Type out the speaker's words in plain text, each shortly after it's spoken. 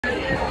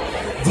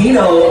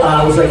Dino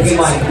was like, hey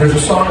Mike, there's a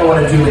song I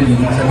want to do with you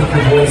because I think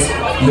your voice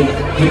would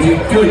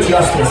do it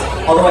justice,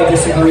 although I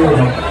disagree with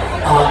him.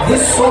 This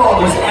song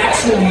was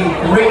actually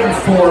written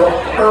for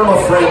Irma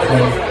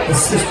Franklin, the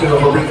sister of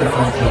Aretha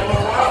Franklin.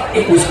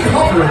 It was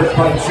covered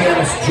by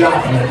Janis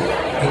Joplin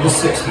in the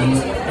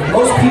 60s, and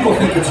most people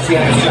think it's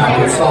Janis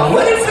Joplin's song,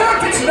 when in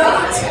fact it's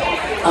not.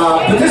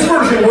 But this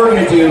version we're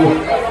going to do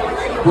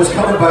was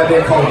covered by a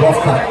band called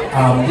Rough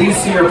Cut. Lead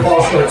singer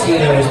Paul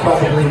Shortino is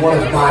probably one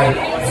of my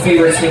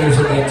favorite singers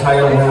in the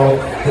entire world.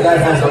 The guy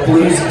has a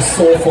bluesy,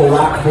 soulful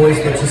rock voice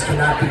that just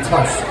cannot be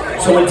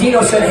touched. So when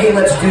Dino said, hey,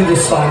 let's do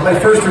this song, my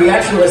first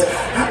reaction was,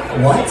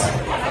 what?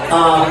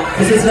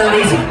 Because it's not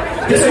easy.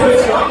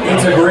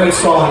 It's a great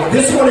song.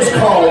 This one is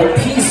called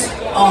Piece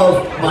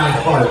of My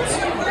Heart.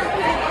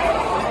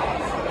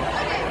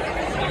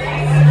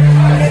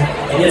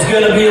 And it's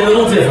going to be a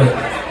little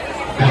different.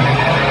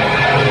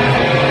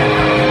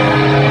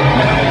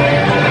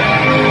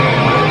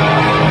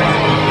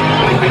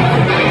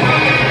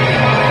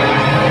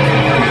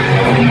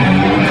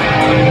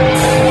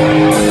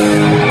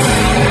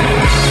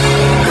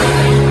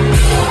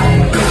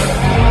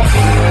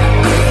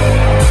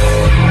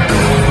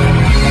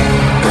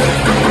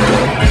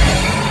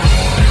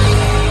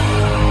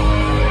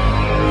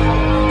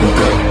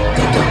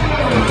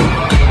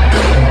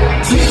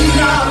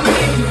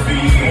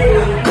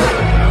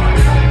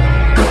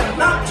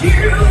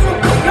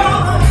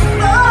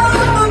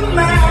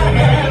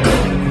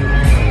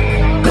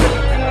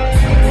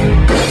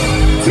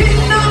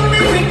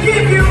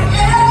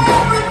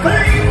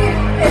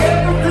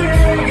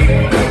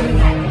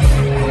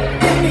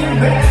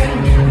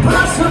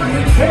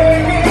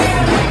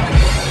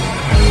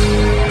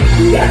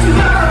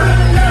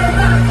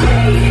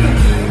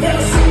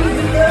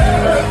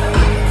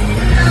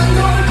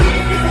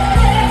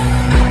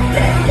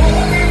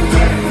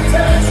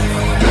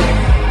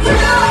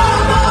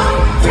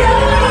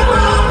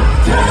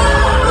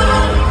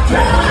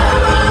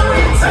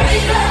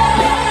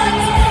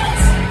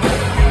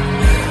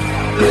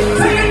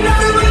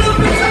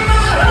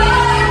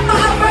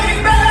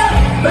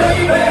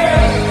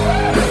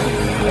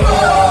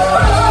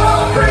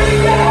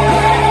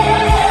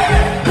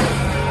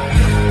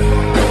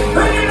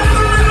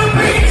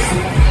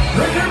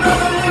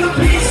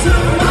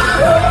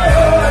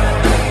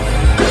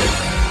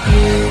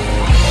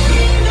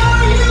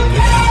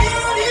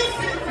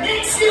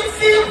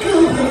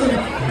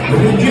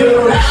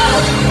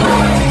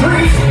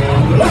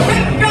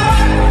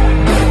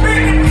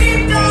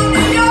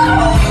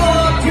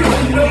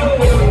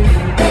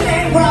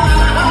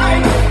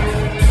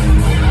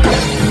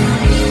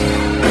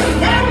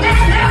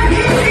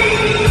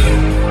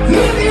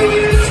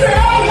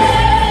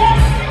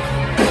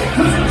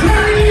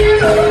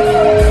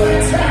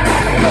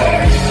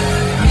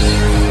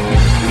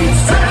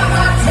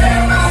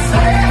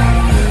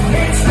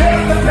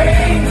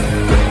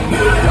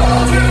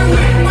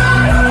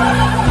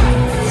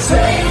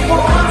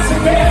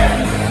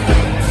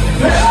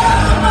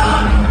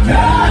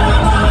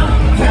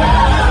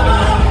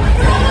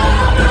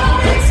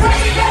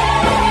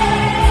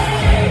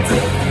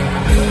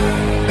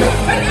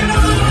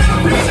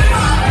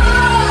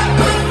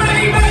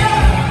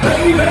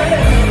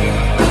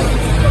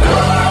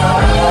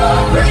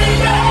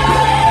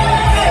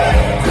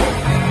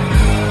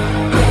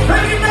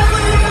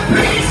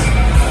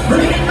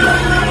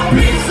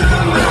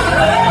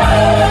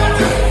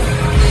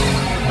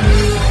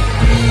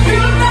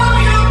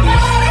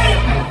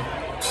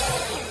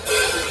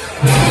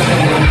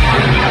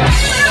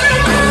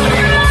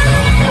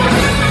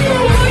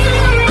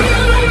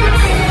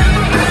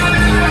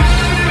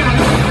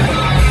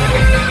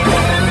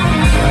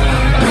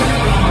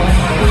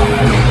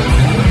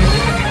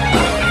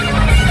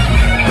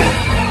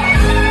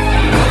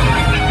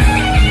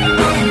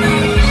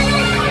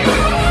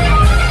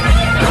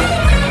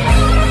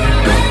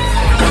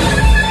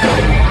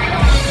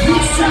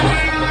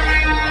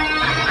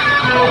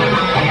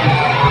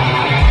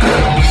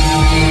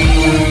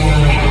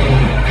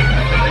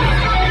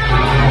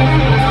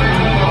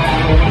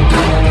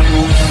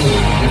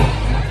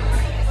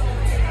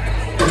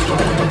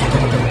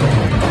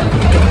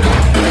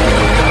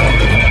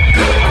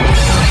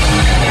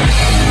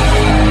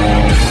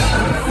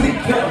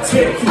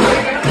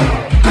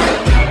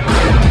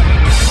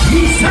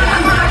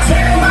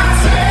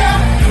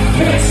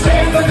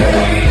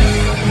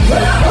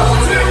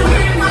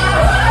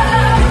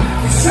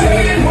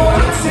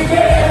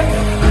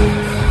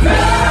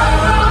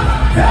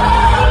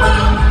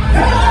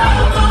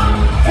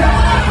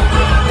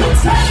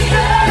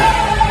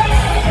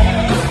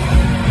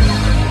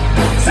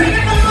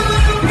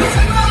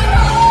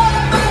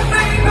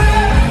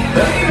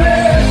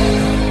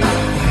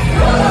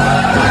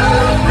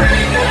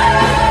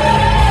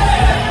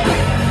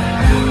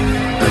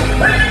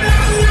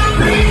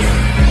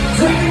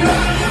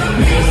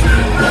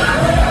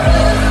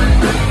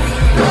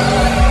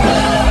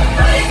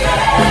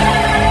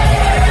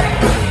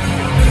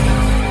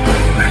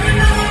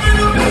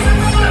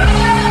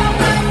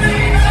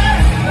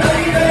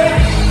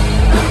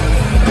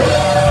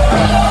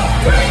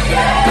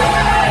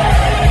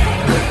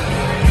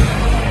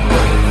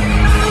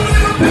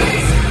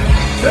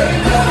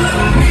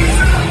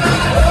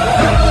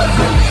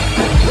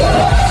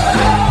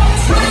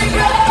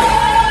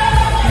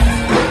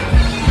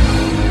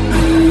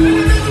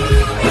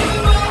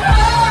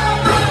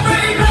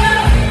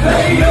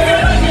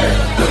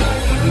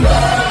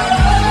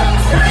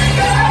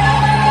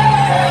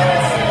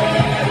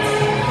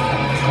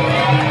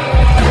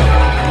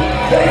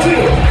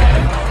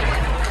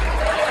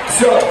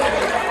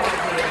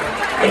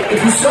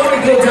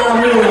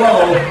 real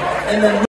low, and then